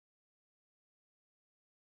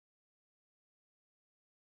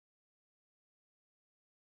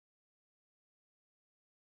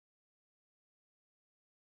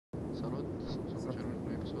Salut, sunt Sogo, cel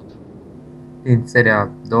mai episod. Din seria a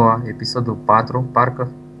doua, episodul 4,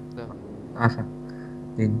 parcă, Da, așa.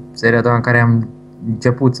 Din seria a doua în care am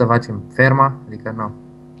început să facem ferma, adică nu, deci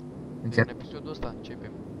în încerc, episodul ăsta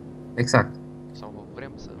începem. exact, Sau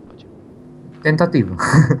vrem să facem. tentativă.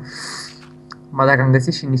 Ma dacă am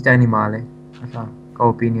găsit și niște animale, așa, ca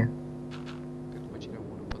opinie, Că după ce le-am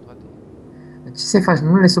omorât pe toate. ce să faci,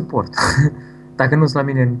 nu le suport. Dacă nu sunt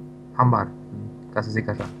la mine în hambar, ca să zic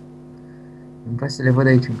așa. Îmi place să le văd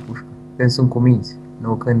aici în pușcă, când sunt cuminți,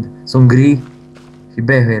 nu când sunt gri și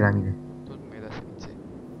behăie la mine. Tot nu mi-ai dat semințe.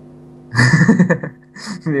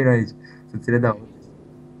 Vino aici, să ți le dau.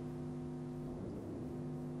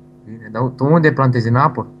 Bine, dar tu unde plantezi? În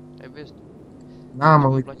apă? Ai vezi tu? Da, mă,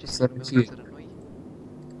 Îmi uite, place stilul meu de sărăcie. țărănoi.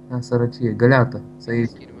 Da, sărăcie, găleată, să ieși.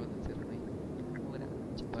 Stilul meu de țărănoi. Ura,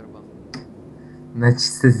 ce barbă. N-a ce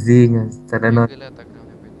să zic, E țărănă. găleata că am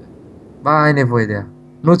nevoie de. Ba, ai nevoie de ea.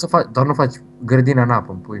 Nu ți-o faci, doar nu faci grădina în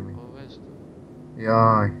apă, în pui mei. O vezi tu.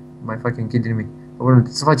 Iai, mai fac închid nimic. Bă,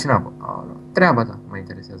 să faci în apă. Aoleu, treaba ta mă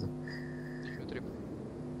interesează. Deci nu trebuie.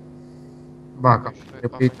 Ba, că Facem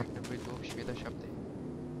nevoie de 8 și mi-ai dat 7.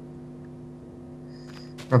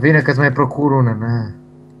 Dar vine că-ți mai procur una, na.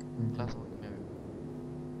 Lasă-mă că mi-am eu.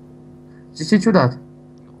 Și ce ciudat?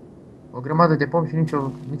 Nu. O grămadă de pomi și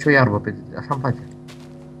nicio iarbă pe așa-mi place.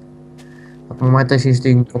 Acum mai tăi și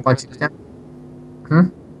niște copaci ăștia.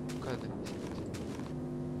 Hm? Cade.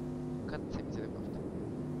 Cad semințe de fapt.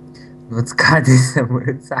 Nu-ți cade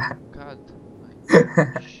sămânța. Cad.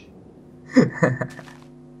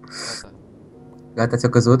 Gata. Gata, ți-a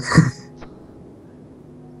căzut?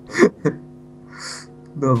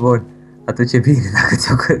 Da, bun. Atunci e bine dacă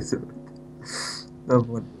ți-a căzut. Da,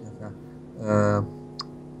 bun. Da.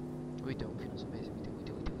 Uite, un film să vezi.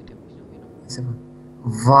 Uite, vino. Se văd.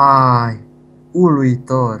 Vai!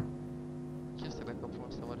 Uluitor! Ce asta, dacă pun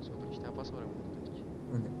asta oare să o crește apa sau rămâne atunci?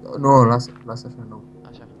 Unde? Nu, lasă așa, nu.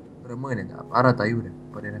 Așa, Rămâne, dar arată aiure,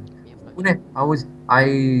 părerea mea. mie îmi place. Pune, auzi,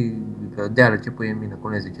 ai deală, ce pui în mine, cum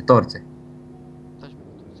le zice, torțe. Taci mă,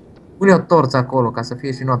 nu ți Pune o torță acolo, ca să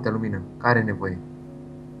fie și noaptea lumină. Care are nevoie?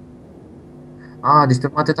 A, deci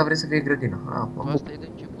tu atâta vrei să fie grădina. A, mă bucur. asta e de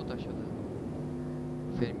început așa, da.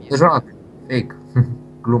 Fermier. Se joacă. Fake.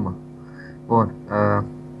 Glumă. Bun.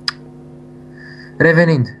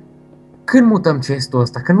 Revenind. Când mutăm chestul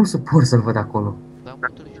ăsta? Că nu suport să-l văd acolo. Da,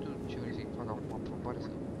 mută-l și tu ce vrei să-i fac acum, îmi pare să...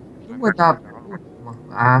 Nu mă, da.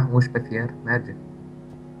 A, 11 fier. Merge.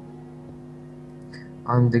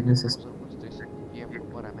 Am de gând să spun. Trebuie să fie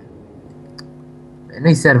aprobarea mea.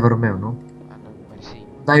 Nu-i serverul meu, nu? A, nu, mersi.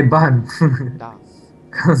 Dai bani. Da,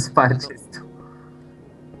 Că îmi spar chestul.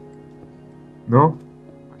 Nu?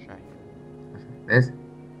 așa e. Așa. Vezi?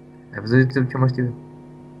 Ai văzut ce mă știu eu?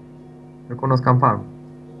 Îl cunosc cam palmă.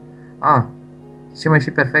 A, ce mai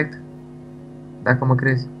și perfect? Dacă mă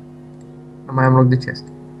crezi. Nu mai am loc de chest.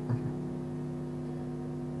 Așa.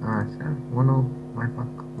 Așa. Unul. Mai fac.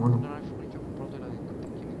 Nu Unul. n-ai făcut nicio cu produs ăla din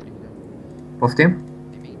chimie. Poftim?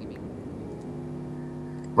 Nimic.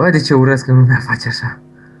 Bă, de ce urăsc că lumea face așa?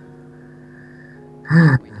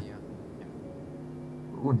 Uite, ia.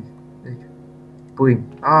 Unde? Deci. Pâine.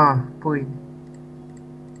 A, pâine.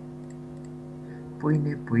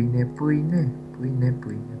 Pâine.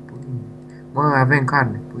 Mă, avem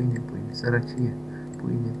carne. Pâine. Sărăcie.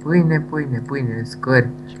 Pâine. Scări.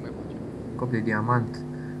 Și mai face. Cop de diamant.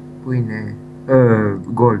 Pâine.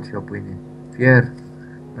 Gold și o pâine. Fier.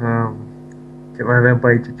 Ce mai avem pe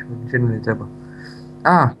aici? Ce nu ne trebuie?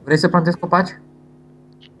 A, vrei să plantezi copaci?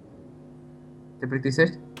 Te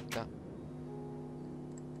plictisești? Da.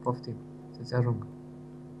 Poftim. Să-ți ajungă.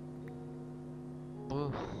 Bă,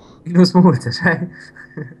 Nu-ți mulți, așa?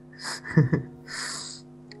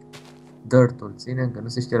 Dirt-ul, ține, că nu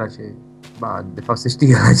se știe la ce... Ba, de fapt se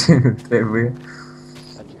știe la ce nu trebuie.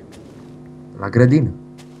 la ce? La grădină.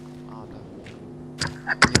 A, da.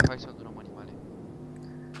 E, hai să adunăm animale.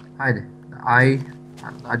 Haide, ai...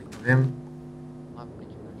 Adică avem... N-am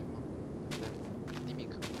niciun altceva.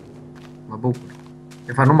 Nimic. Mă bucur.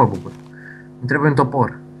 De fapt, nu mă bucur. Îmi trebuie un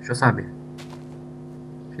topor și o sabie.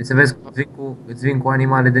 Și să vezi, îți vin cu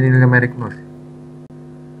animale de nici nu le mai recunoști.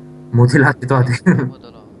 Mutilate toate. Mă, de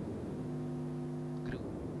la... Grâu.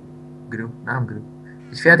 Greu? N-am greu.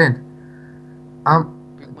 Deci fii atent. Am...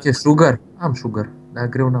 Păi cum Ce, ai sugar? Am sugar, dar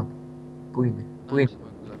greu n-am. Pâine.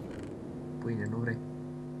 Pâine, nu vrei?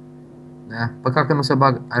 Da, păcat că nu se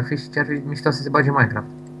bagă. Ar fi și ce ar fi mișto să se bage Minecraft.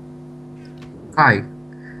 Cai.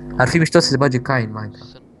 Ar fi mișto să se bage cai în Minecraft.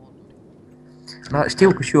 Sunt moduri. Da, știu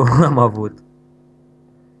că și eu am avut.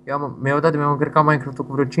 Mi-au încărcat Minecraft-ul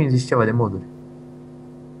cu vreo 50 ceva de moduri.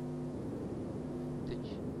 Deci,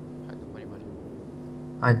 hai după animale.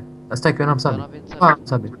 Hai, Stai că eu n-am Dar sabie. n-avem Am țară.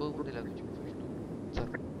 sabie. Bă, unde le aducem? Faci tu.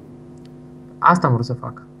 Țară. Asta am vrut să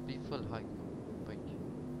fac. Păi fă-l, hai. Păi.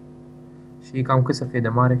 Și cam cât să fie de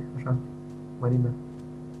mare, așa, mărimea.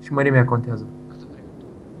 Și mărimea contează. Cât vrei tu.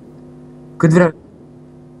 Cât vrea,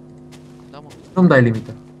 Da, mă. nu-mi dai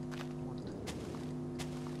limită. Multe.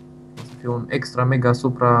 O să fie un extra, mega,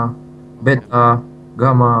 supra, beta,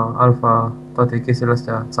 gamma, alfa, toate chestiile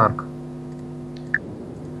astea, țarc.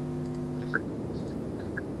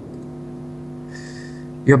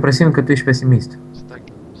 Eu presimt că tu ești pesimist. Stai,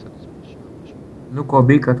 să descurci și așa. Nu cu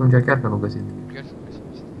obic, atunci chiar că nu găsim nimic. Chiar sunt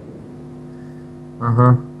pesimist.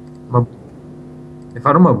 Aha, de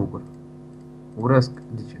fapt nu mă bucur. Urăsc,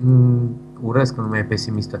 deci urăsc când lumea e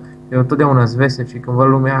pesimistă. Eu totdeauna sunt vesel și când văd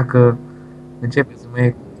lumea că începe să mă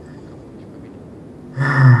e... Mă cam urci pe mine.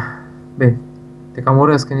 Bine, te cam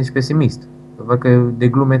urăsc când ești pesimist. Că văd că de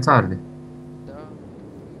glume ți arde. Da,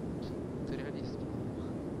 sunt realist.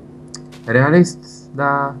 Realist,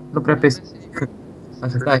 dar nu prea pesimist.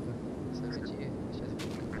 Așa, stai. Sărăcie, ce să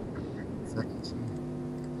fac? Sărăcie.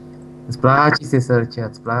 Îți place să te sărăcia,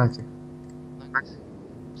 îți place. N-am găsit.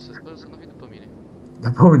 Să sper să nu vii după mine.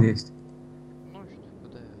 Dar pe unde ești? Nu știu, cu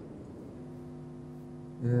de-aia.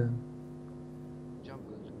 E, Ce-am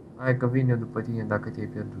văzut? Hai că vin eu după tine dacă te-ai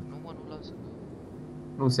pierdut. Nu mă, nu lasă.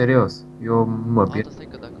 Nu, serios, eu nu mă pierd. Alta stai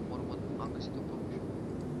că dacă mor, am găsit o păpușă.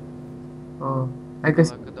 Oh, hai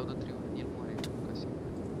găsit. Dacă dau de 3 ori, el moare ca sigur.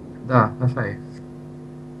 Da, așa e.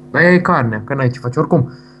 Dar ea e carnea, că n-ai ce faci.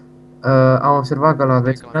 Oricum, am observat că la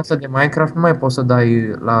versiunea asta de Minecraft nu mai poți să dai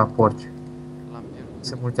la porci L-am pierdut.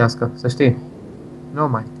 să se mulțească, să știi. Nu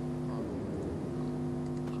mai.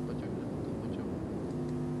 Și făceau,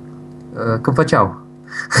 făceau. Când făceau.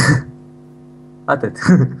 Atât.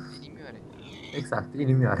 Inimioare. Exact,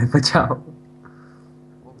 inimioare făceau.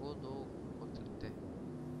 Oho, două, oțete.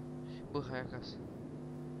 Bă, hai acasă.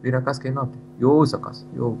 Vine acasă că e noapte. Eu sunt acasă.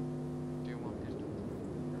 Eu... Eu m-am pierdut.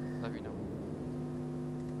 Dar vine.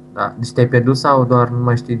 Da, deci te-ai pierdut sau doar nu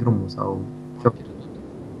mai știi drumul sau... M-am pierdut.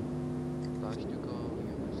 Dar știu că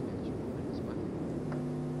eu vreau să merg și mă merg în spate.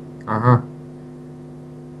 Aha.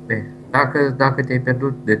 Bine, dacă te-ai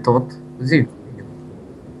pierdut de tot, zi.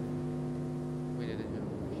 Uite deja.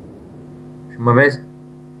 Și mă vezi?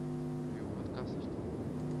 Eu văd casa, știu.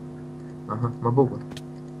 Aha, mă bucur.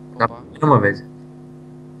 Dar Opa. nu mă vezi.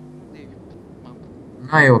 Unde ești? M-am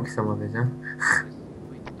N-ai ochi să mă vezi, a?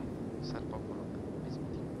 uite, sar pe acolo. Vezi pe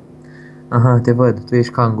tine. Aha, te văd, tu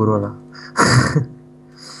ești cangurul ăla.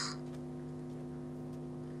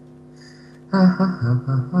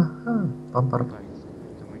 Pam, pam. Hai,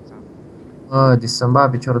 să mă examen. Deci să-mi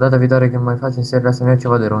bag piciorul data viitoare când mai facem seria asta, mi-au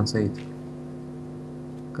ceva de ronțăit.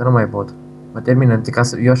 Că nu mai pot. Mă termină, ca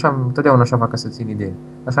să, eu așa, totdeauna așa fac ca să țin idee.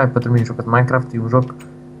 Așa e pentru mine jucat Minecraft, e un joc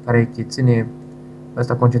care te ține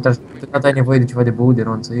ăsta concentrat și câteodată ai nevoie de ceva de băut, de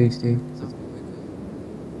ronțăit, știi?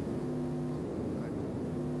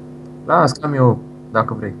 Las, cam eu,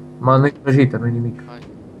 dacă vrei. Nu-i prăjită, nu-i nimic. Hai.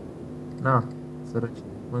 Na, sărăci,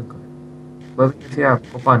 mâncă. Bă, vine și ia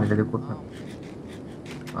copanele de curcă.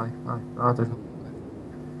 Hai, atunci nu.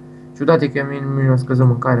 Ciudat e că mie mi-a scăzut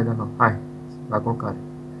mâncare, dar nu. Hai, la culcare.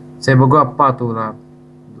 Ți-ai băgat patul la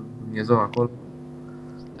Dumnezeu acolo.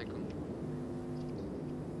 Stai că...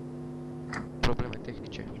 Probleme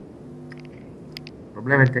tehnice.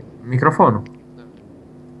 Probleme te... Microfonul. Da.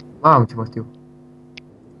 Mamă, ce mă știu.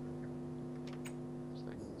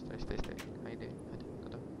 Stai. Haide,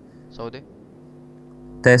 gata. S-aude?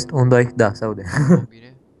 Test, 1, 2, da, se aude.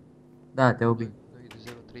 Bine? Da, te auzi. 2 de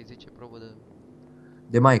 0, 30, probă de...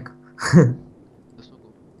 De mic. de sugo.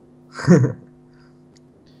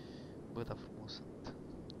 Bă, da frumos sunt.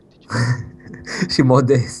 Uite ce... Și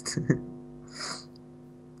modest.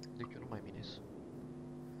 Deci eu nu mai minez.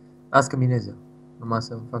 Las că minez eu. Numai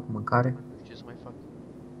să fac mâncare. Nu știu ce să mai fac.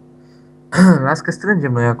 Las că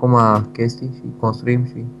strângem noi acum chestii și construim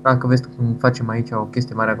și... Dacă vezi tu cum facem aici o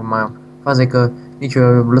chestie mare acum... Faza e că nici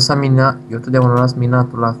eu lăsam mina... Eu totdeauna las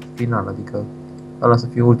minatul la final, adică... Ăla să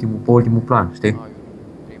fie pe ultimul plan, știi? Eu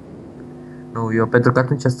primul. Nu, eu pentru că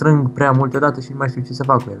atunci strâng prea multe odată și nu mai știu ce să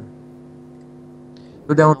fac cu ele.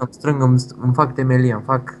 Totdeauna îmi strâng, îmi fac temelia, îmi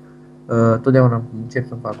fac... totdeauna încep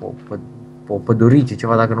să-mi fac o pădurice,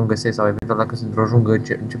 ceva dacă nu găsesc sau eventual dacă sunt într-o junglă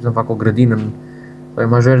încep să-mi fac o grădină. Sau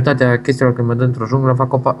majoritatea chestiilor când mă dă într-o junglă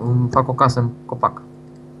îmi fac o casă în copac.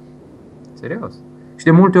 Serios. Și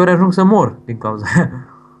de multe ori ajung să mor din cauza aia.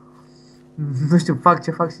 Nu știu, fac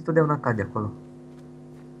ce fac și totdeauna cad de acolo.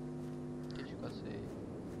 Deci ca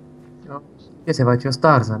să... Ce se face? Eu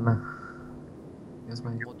Starzan, na.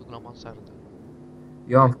 Mă duc la mansardă.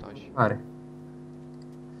 Eu am Etaj. are.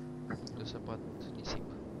 De să bat nisip.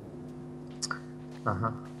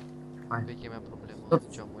 Aha. Hai. Vechea mea problemă, Tot.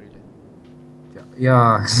 geamurile.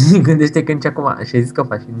 Ia, gândește că nici acum, și ai zis că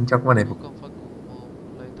faci, nici acum n-ai Nu făcut. că îmi fac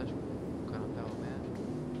la etaj cu canapeaua mea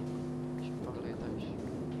și fac la etaj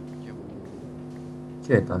gemul.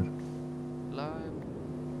 Ce etaj? La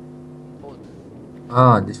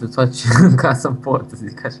pod. Deci tu-ți faci în casă în pod, să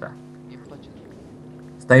zic așa. Mi-mi place.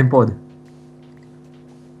 Stai în pod.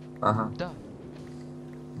 Aha, Da.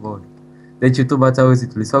 bun. Deci YouTube ați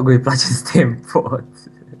auzit, lui Sogo îi place să stai în pod.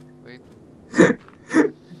 Păi,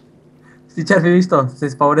 Știi ce ar fi mișto? Să-i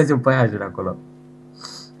spawneze un păianjen acolo.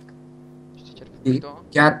 știi ce ar fi E, mișto?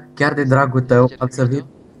 chiar de dragul tău, am să vin.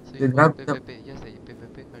 Să-i De fac dragul tău. PvP. Ia stai,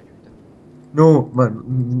 PvP că aș uita. Nu, mă,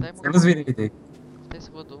 Stai, să mă, nu-ți vine idei. Stai să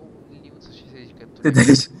văd o liniuță și să zici că tu... Tu te de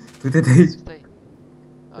aici, tu te de aici. Stai.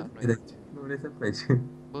 A, Tu nu te de e. aici. Nu vrei să pleci.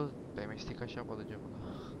 Bă, pe-ai mai stricat și apa de gemul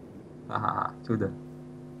ăla. Aha, ciudă.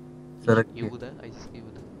 E Sărăcie. udă? Ai zis că e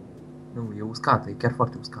udă? Nu, e uscată, e chiar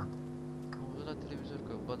foarte uscată. Am văzut la televizor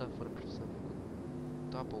că bă, da, fără preț s-a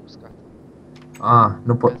făcut apă uscată.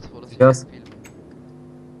 Nu pot. Ați folosit Serios? în filme.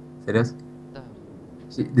 Serios? Da.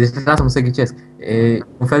 Și, deci lasă-mă să ghicesc. E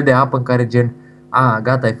un fel de apă în care gen,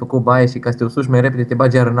 gata, ai făcut baie și ca să te usuci mai repede te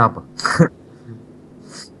bagi iar în apă.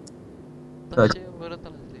 Da, Da. ce arăta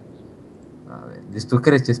la televizor? Deci tu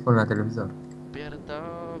crezi ce spune la televizor? Păi arăta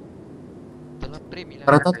de la premiile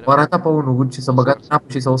Arăta pe unul ce s-a băgat în apă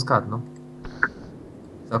și s-a uscat, nu?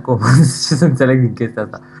 Sau cum? Ce să înțeleg din chestia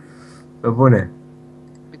asta? Pe bune.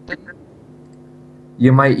 Uite,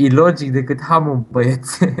 E mai ilogic decât hamul,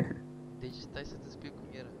 băiețe. deci stai să te spui cum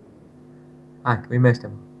era. Hai,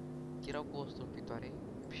 uimește-mă. Erau cu o stâlpitoare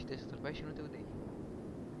și te stâlpai și nu te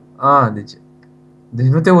udeai. Deci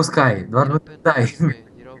nu te uscai, doar nu te dai.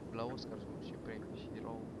 Erau la Oscar și premii și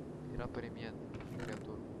era premiat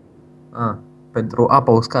creatorul. Pentru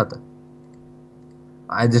apa uscată.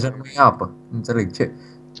 Deja nu e apă, nu înțeleg. Ce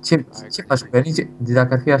faci cu ea? Nici,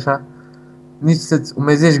 dacă ar fi așa, nici să-ți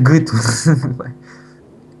umezești gâtul.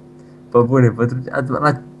 Pe bune,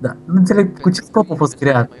 da, nu înțeleg cu ce scop a fost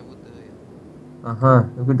creat. Aha,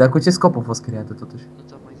 dar cu ce scop a fost creată totuși? Nu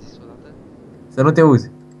ți-am mai zis odată? Să nu te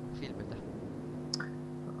auzi. Filme, da.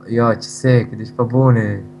 Ia, ce sec, deci pe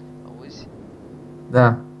bune. Auzi?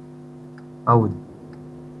 Da, aud.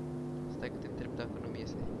 Stai că te întreb dacă nu-mi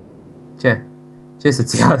iese. Ce? Ce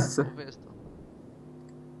să-ți iasă? O vezi asta.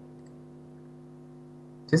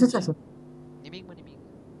 Ce să-ți iasă? Nimic, mă, nimic.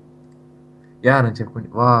 Iar încep cu...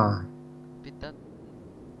 Vai. Păi da,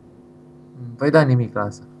 Păi da, nimic,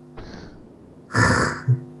 lasă.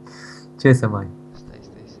 Ce să mai... stai.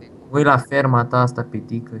 Ui la ferma ta asta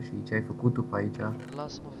pitică și ce ai făcut tu pe aici.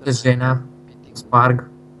 Lasă-mă Ce jenea, pitic. sparg.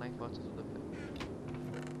 N-ai față tu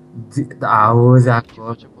de pe. Da, auzi Ce acolo.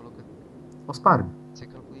 faci acolo că O sparg. se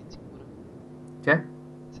calcă din singură? Ce?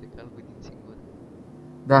 Se calcă din singură.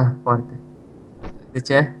 Da, foarte. De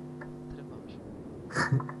ce? Întrebam și.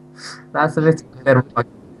 Da, să vezi ce fermă fac.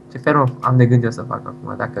 Ce fermă am de gând eu să fac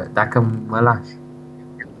acum, dacă mă lași.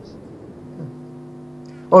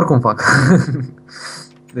 Oricum fac.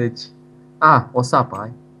 Deci... o sapă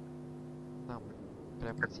ai. N-am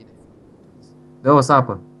prea puține. Dă o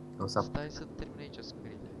sapă. Dă o sapă. Stai să termin aici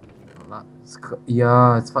scările.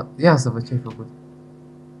 Ia să văd ce ai făcut.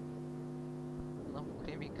 N-am făcut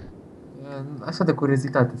nimic. Așa de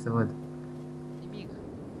curiozitate să văd. Nimic.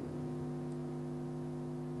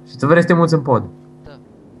 Și tu vrei să te muți în pod. Da.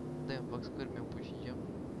 Da, îmi fac scări, mi-am pus și geam.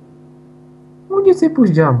 Unde ți-ai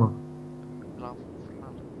pus geamă? La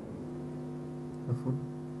furnal.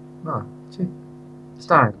 Da, ce?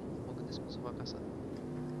 Stai. Mă gândesc cum să fac asta.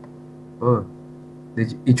 Bă,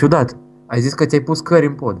 deci e ciudat. Ai zis că ți-ai pus scări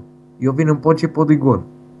în pod. Eu vin în pod și podul e gol.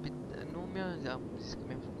 Păi, nu am zis că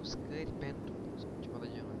mi-am făcut scări pentru ceva de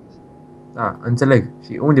genul ăsta. Da, înțeleg.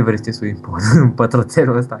 Și unde vrei să te sui în pod? În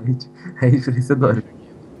pătrățelul ăsta aici. Aici vrei să dormi.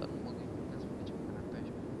 Dar nu mă gândesc să facem canapea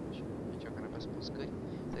și facem canapea să pun scări.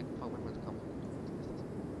 Stai că fac mai mult că am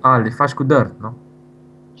făcut. Le faci cu dirt, nu?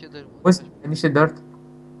 Ce dă, mă? Uite, ai niște dirt?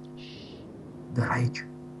 Dă aici.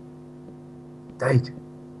 Dă aici.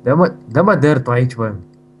 Dă-mă dirt-ul aici, bă.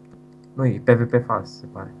 Nu, e PvP fals, se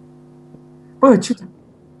pare. Bă, ce?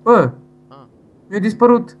 Bă, mi-a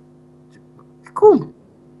dispărut. Cum?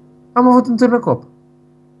 Am avut un târnăcop.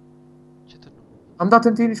 Ce târnăcop? Am dat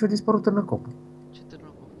în tine și a dispărut târnăcopul. Ce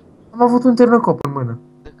târnăcop? Am avut un târnăcop în mână.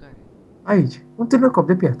 De care? Aici. Un târnăcop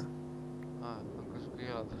de piatră. Am crezut că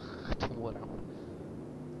era de tumoram.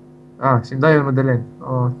 Și-mi dai unul de lemn.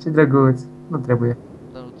 Ce drăguț. Nu trebuie.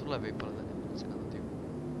 Dar tu l-aveai pe ăla de nebuțe la timp.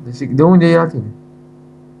 Deci, de unde e la tine?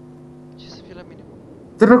 Ce să fie la mine, mă?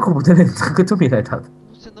 Târnăcopul de lemn, că tu mi l-ai dat.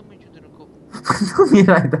 Nu se dă niciun târnăcop. Nu mi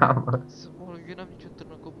l-ai dat, mă. Eu n-am niciun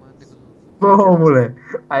târnăcop mai decât... Bă, omule.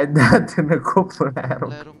 Ai dat în copul, l-ai L-ai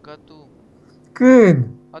aruncat. aruncat tu. Când?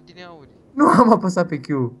 Adineauri. Nu am apăsat pe Q.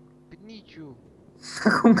 Pe nici eu.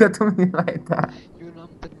 Acum că tu mi l-ai dat. Eu n-am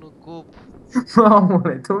târnăcop.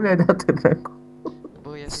 Mamule, tu mi-ai dat în cop.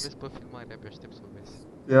 Bă, ia să vezi pe filmare, abia aștept să o vezi.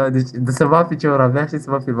 Eu, deci, să vă piciorul abia și să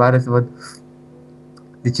vă filmare, să văd.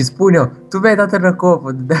 Deci îți spun eu, tu mi-ai dat în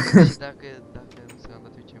copul. Dacă... Și dacă nu se am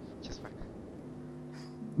dat eu ce să fac?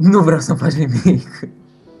 Nu vreau să faci nimic. Uite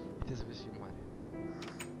să vezi filmare.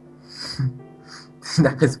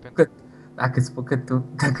 Dacă spun că tu,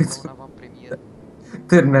 dacă La spun un avantpremier.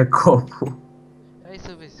 târnă copul, Hai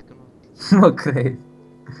să vezi că nu. mă crezi.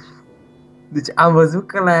 Deci am văzut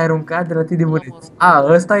că l-ai aruncat de la tine Nu l-am mâneț. aruncat.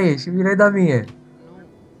 A, ăsta e și mi l-ai dat mie.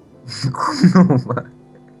 Nu. Cum nu, mă?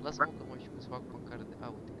 Lasă-mă că mă știu că să fac pancare de... A,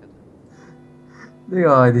 uite, gata. Nu,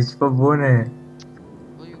 eu, deci pe bune.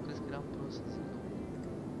 Bă, eu cred că eram prost să zic.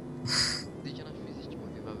 De ce n-aș fi zis ce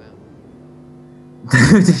motiv avea?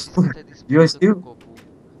 Deci, eu știu.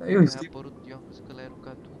 Da, eu știu. Apărut, eu am crezut că l-ai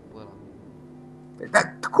aruncat tu pe ăla. Dar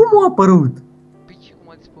cum a apărut? Păi ce, cum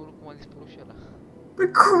a dispărut și ăla? Păi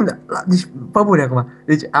cum? Deci, pe bune acum.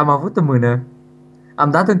 Deci am avut în mână, am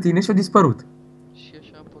dat în tine și a dispărut. Și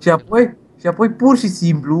așa a apărut Și apoi pur și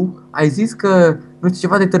simplu ai zis că nu știu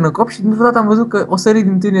ceva de târnăcop și dintr-o dată am văzut că o sărit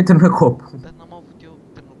din tine târnăcop. Dar n-am avut eu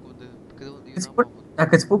târnăcop de... Că eu Îți n-am spun- avut.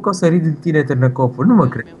 Dacă îți spun că o sărit din tine târnăcopul, nu mă Eu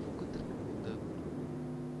cred. mi-am făcut târnăcop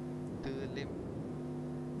de lemn.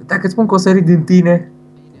 Dacă îți spun că o sărit din tine...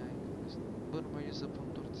 Bine, ai fost. Bă, nu mai ajung să pun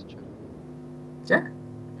torți, ce? Ce? Nu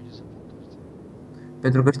mai ajung să pun torți.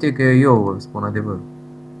 Pentru că știi că eu spun adevărul.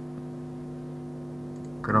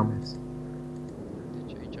 Că n-au mers.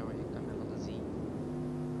 Deci aici mai e camera de zi.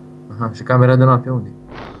 Aha, și camera de noapte unde?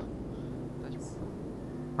 Taci, mă.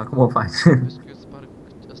 Acum o faci. Vezi că eu îți pare că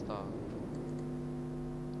ăsta...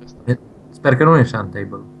 Ăsta. Sper că nu e șantei,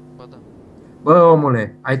 bă. Ba da. Bă,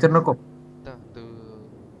 omule, ai târnăcop. Da, de...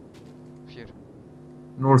 Fier.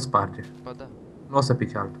 Nu-l sparge. Ba da. Nu o să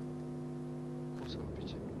pice altul. Cum să nu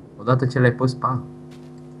pice? Odată ce l-ai pus, pa.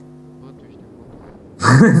 Bă, tu ești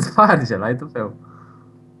nebun. Sparge-l, ai tufeu.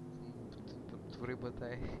 Tu vrei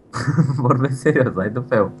bătaie? Vorbesc serios, ai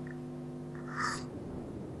tufeu.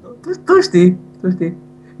 Tu știi, tu știi.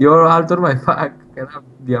 Eu altor mai fac, că n-am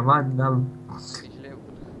diamant, n-am... Ești level.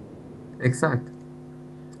 Exact.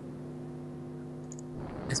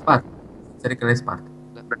 E spart. Înțeleg că le spart.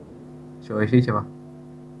 Da. Și o ieșit ceva.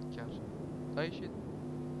 Chiar. A ieșit.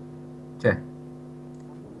 Ce? A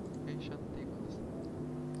ieșit antigul ăsta.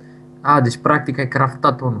 A, deci practic ai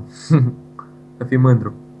craftat unul. Să fii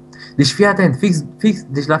mândru. Deci fii atent, fix,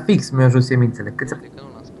 deci la fix mi-au ajuns semințele. Cât să... Uite că nu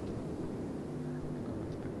l-am spart.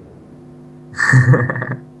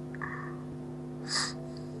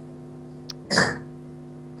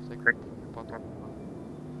 Stai că patru.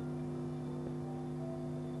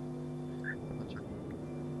 Face.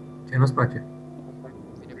 Ce nu-ți place?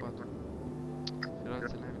 Vine patru.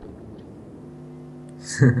 Relațiile aia cu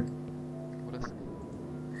urăsc.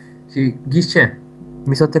 Și ghiși ce?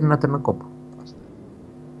 Mi s-a terminat târnăcopul. Asta.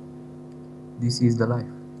 This is the life.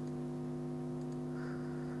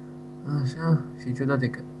 Așa, și ciudat e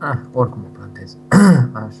că... oricum o plantez.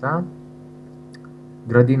 Așa.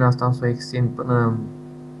 Grădina asta am să o extind până...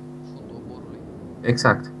 Fundul oborului.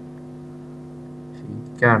 Exact. Și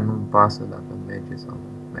chiar nu-mi pasă dacă merge sau nu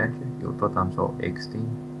merge. Eu tot am să o extind,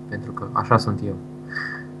 pentru că așa sunt eu.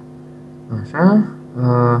 Așa.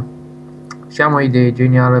 Și am o idee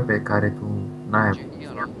genială pe care tu n-ai avut.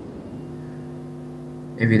 Genial.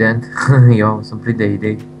 Evident, eu sunt plin de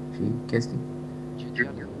idei și chestii.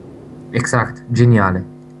 Genial. Exact, geniale.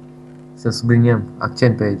 Să subliniem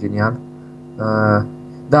accent pe genial.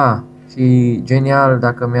 Da, și genial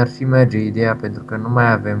dacă mi-ar și merge ideea, pentru că nu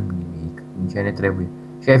mai avem nimic din ce ne trebuie.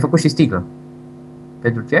 Și ai făcut și sticlă.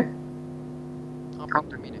 Pentru ce? Am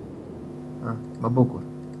pentru mine. Mă bucur.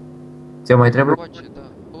 Ți-o mai trebuie? Face, da.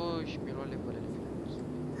 Bă, și mi-a luat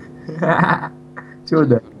levelele.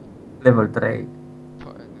 Ciudă. Level 3.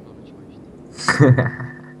 Păi, nenorocit mai știi.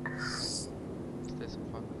 Stai să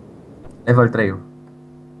fac. Level 3.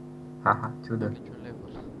 Haha, ciudă. Niciun level.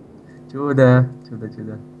 Ciudă.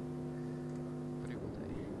 Vrei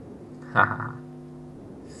bătaie. Haha.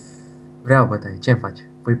 Vreau bătaie. Ce-mi faci?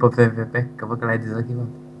 Pui pe PvP? Că văd că l-ai dezactivat.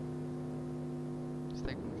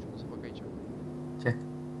 Stai că nu știu cum să fac aici. Ce?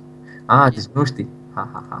 Deci nu știi. Ha.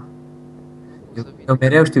 Nu cum să vin. Eu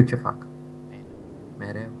mereu știu ce fac. Bine.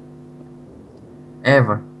 Mereu.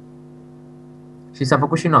 Ever. Și s-a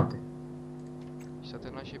făcut și noapte. Și s-a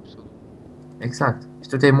terminat și episodul. Exact. Și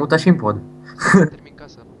tu te-ai mutat și în pod. Termin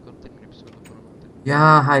casa, nu? Că nu termin episodul până noapte.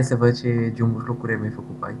 Ia, hai să văd ce lucruri mi-ai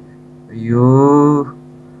făcut pe aici.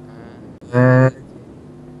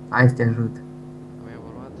 Hai să te ajut. Am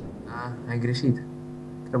evoluat. Da, ai greșit.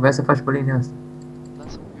 Trebuia să faci pe linia asta.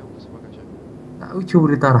 Lasă-mă, eu pot să fac așa. Da, uite ce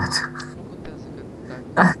urât arată. Nu contează că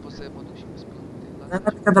Da. dacă pot să mă duc și mă spun. Da,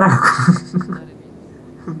 da, ca dracu. N-are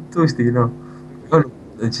bine. Tu știi, nu. Eu nu.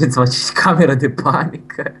 De ce îți faci cameră de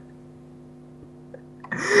panică?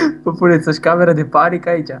 Bă, puneți-și camera de panică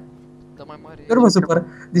aici. Dar mai mare Eu nu mă supăr.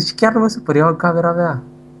 Deci chiar nu mă supăr, eu am camera mea.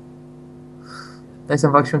 Hai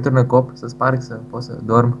să-mi fac și un târnăcop, să sparg, să pot să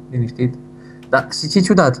dorm liniștit. Dar știi ce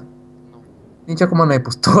ciudat? Nu. Nici acum n-ai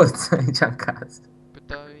pus toți aici în casă. Păi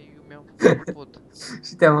da, eu mi-am făcut pot.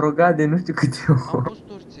 Și te-am rugat de nu știu câte Am ori. pus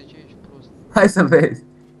torțe, ce ești prost. Hai să vezi.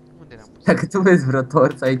 Unde le-am pus? Dacă tu vezi vreo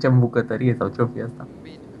torță aici în bucătărie sau ce-o fi asta.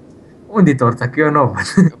 Bine. Unde-i torța? Că eu nu o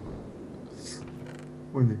văd. Eu.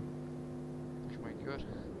 Unde? Și mai chiar.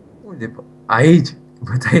 Unde? Bă? Aici?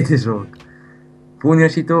 Bătaie de joc. Pune-o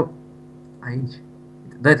și tu. Aici.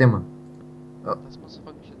 Dă-te, mă. Lasă-mă să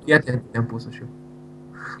fac niște Ia torțe. te-am pus-o și eu.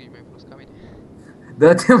 Că e mai prost ca mine.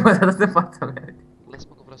 Dă-te, mă, dă-te fața mea.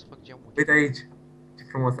 Lasă-mă că vreau să fac geamuri. Uite aici. Ce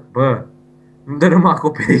frumos. Bă, nu dă numai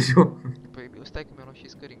acoperișul. Păi stai că mi-am luat și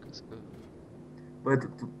scări în casă, că... Bă,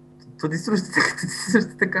 tu distrugi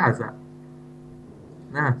casa.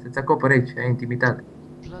 Na, să-ți acoperi aici, ai intimitate.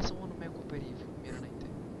 Lasă-mă, nu mi-ai acoperit, mi-era înainte.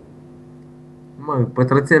 Mă,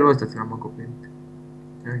 pătrățelul ăsta ți l-am acoperit.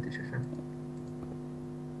 Ia uite și așa.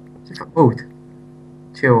 Ce fac? Bă, uite.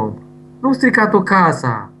 Ce om. Nu strica tu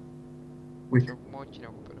casa. Și Uite, acum cine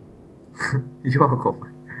acoperă? eu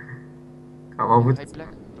acopăr. Am avut... Hai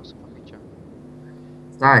pleacă, vreau să fac aici.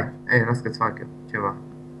 Stai, ei, las că-ți fac eu ceva.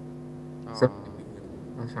 Să-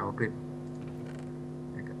 Ah, Așa, o clipă.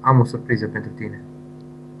 Am o surpriză pentru tine.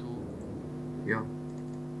 tu... Eu.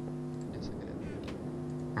 Ia să cred.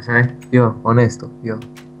 Așa e? Eu, onesto, eu.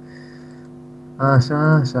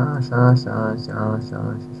 Așa, așa, așa, așa, așa,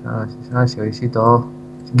 așa, așa, așa, așa, și a ieșit o...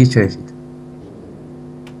 Ghici ce a ieșit.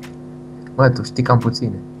 Bă, tu știi cam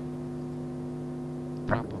puține.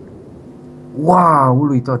 Trapă. Wow,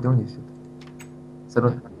 uluitor, de unde ești? Să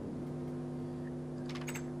nu...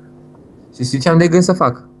 Și știi ce am de gând să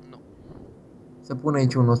fac? Nu. Să pun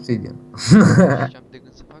aici un obsidian. Și ce am de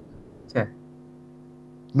gând să fac? Ce?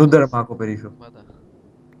 Nu dărâma acoperișul. Ba da,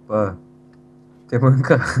 Bă, te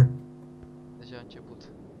mănâncă. deja a început.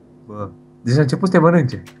 Bă, deja a început să te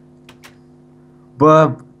mănânce.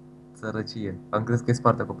 Bă, sărăcie. Am crezut că e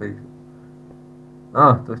spart acoperișul.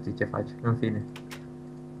 Ah, tu știi ce faci, în fine.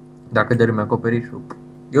 Dacă dărâmi acoperișul,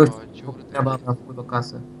 eu știu, Ce cu urât treaba ai am făcut o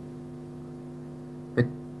casă. Pe...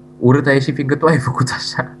 Urât a ieșit fiindcă tu ai făcut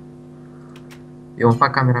așa. Eu îmi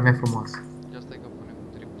fac camera mea frumoasă. Ia stai că punem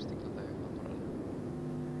un trei cu sticlă de aia naturală.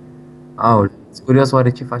 Aole, sunt curios oare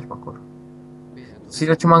ce faci pe acolo. Bine, tu... Și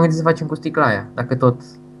la ce m-am gândit să facem cu sticla aia, dacă tot...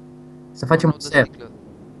 Să facem o Nu dă seră. sticlă.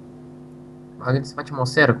 M-am gândit să facem o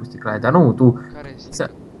seră cu sticla aia, dar nu, tu... Care e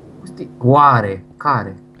sticlă? Oare?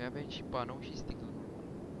 Care? Păi aveai și panou și sticlă normală.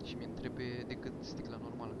 Și mi-mi trebuie decât sticla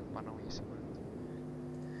normală, că panou e separat.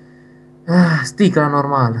 Sticla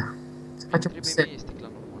normală. Să Mi-mi facem o trebuie seră. mie sticla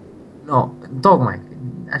normală. Nu, tocmai.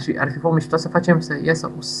 Ar fi fost mișto să facem să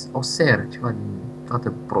iasă o seră, ceva din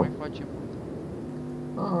toată pro. Mai facem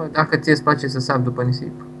multe. Dacă ție îți place să sapi după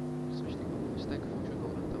nisip. Să știi că stai că fac și eu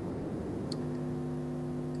gaură în tavă.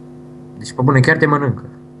 Deci, pe bune, chiar te mănâncă.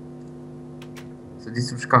 Să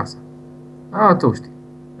distrugi casa. Tu știi.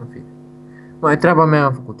 În fine. Măi, treaba mea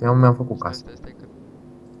am făcut. Eu mi-am făcut casa. Stai că...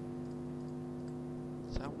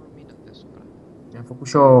 Să am lumină deasupra. Mi-am făcut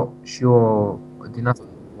și o din asta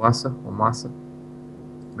oasă, o masă.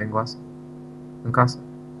 Bengoasă. În casă.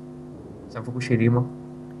 Ți-am făcut și rimă.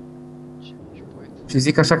 Și poet. Și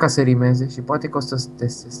zic așa ca să rimeze și poate că o să te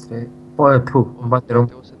stre... îmi bate rău.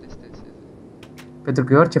 Poate o să te streseze. Pentru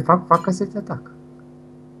că eu orice fac ca să te atac.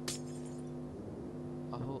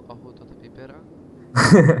 Aho, toată pipera.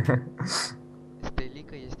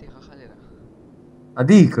 Stelică este hahalera.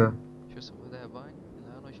 Adică... Și o să vă dea bani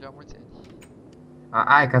la anul și la mulți ani.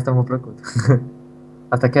 Ai, că asta m-a plăcut.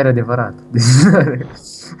 Asta chiar e adevărat. Stai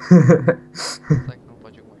că nu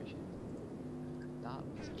face cum a ieșit. Da,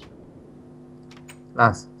 lasă așa.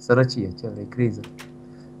 Las, sărăcie, ce vrei, criză.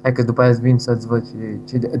 Hai că după aia îți vin să-ți văd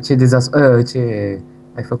ce dezastru, ce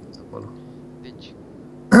ai făcut acolo. Deci,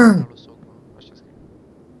 camera lui Sogo, așa scrie.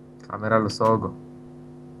 Camera lui Sogo.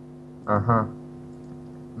 Aha.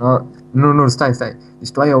 No, nu, stai.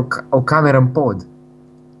 Deci tu ai o cameră în pod.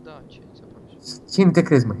 Da, ce se face? Cine te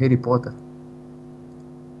crezi, mă, Harry Potter?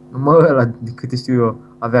 Numai ăla, de câte știu eu,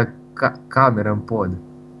 avea cameră în pod.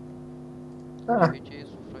 Ce e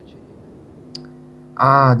sufragerie?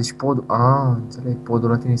 Deci podul, înțeleg, podul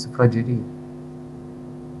la tine e sufragerie.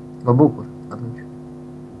 Mă bucur, atunci.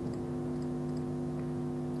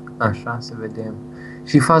 Așa, să vedem.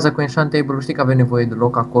 Și faza cu enchant table, știi că avem nevoie de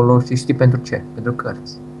loc acolo și știi pentru ce? Pentru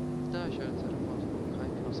cărți. Da, și arăți rămas. Hai,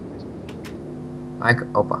 o să vezi. Hai că,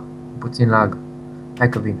 opa, puțin lag. Hai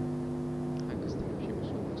că vin. Hai că suntem și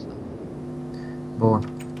episodul ăsta. Bun.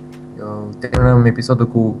 Terminăm episodul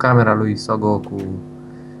cu camera lui Sogo, cu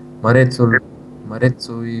mărețul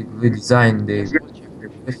lui design de...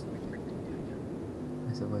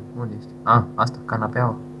 Hai să văd, unde ești? Ah, asta,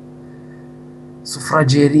 canapeaua.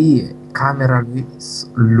 Sufragerie, camera lui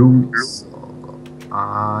Sogo.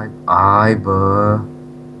 Ai, bă.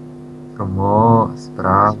 Frumos,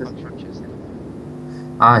 bravo.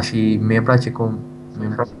 A, și mie place cum...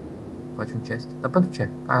 Faci un chest. Dar pentru ce?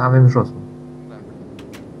 Avem josul. Da.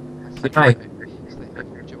 Hai. Ai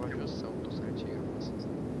făcut ceva jos sau tu să ce ai rămas?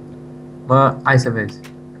 Mă, hai să vezi.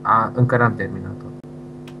 Încă n-am terminat-o.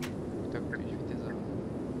 Uite acum ești viteza.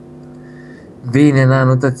 Bine, na,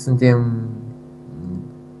 nu toți suntem...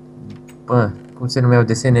 Bă, cum se numeau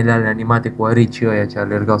desenele alea animate cu aricii ăia ce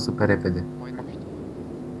alergau super repede. Mai nu știu.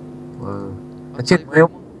 Bă... Dar ce, mă,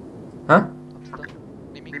 eu? Ha? Atâta?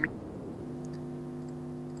 Nimic?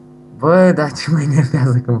 Bă, dar ce mă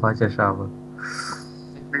enervează când faci așa, bă?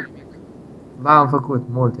 N-ai făcut nimic. Ba, am făcut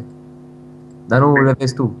multe. Dar nu le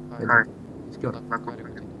vezi tu. Hai. Știu. Dacă care cu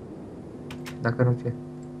tine. Dacă nu ce?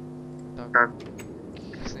 Dacă...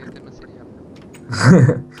 Să ne termină seria.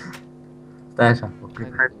 Stai așa, ok.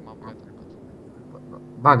 Hai, m-am băgat în pat.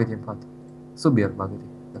 Bagă-te în pat. Sub el, bagă-te,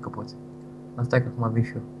 dacă poți. Dar stai că acum vin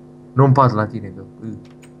și eu. Nu în pat la tine, că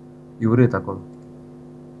e urât acolo.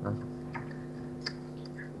 Așa.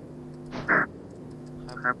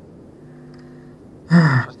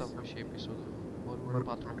 Hai, acesta a fost și episodul numărul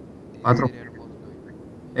 4 din Patru. seria numărul 2.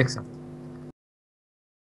 Exact.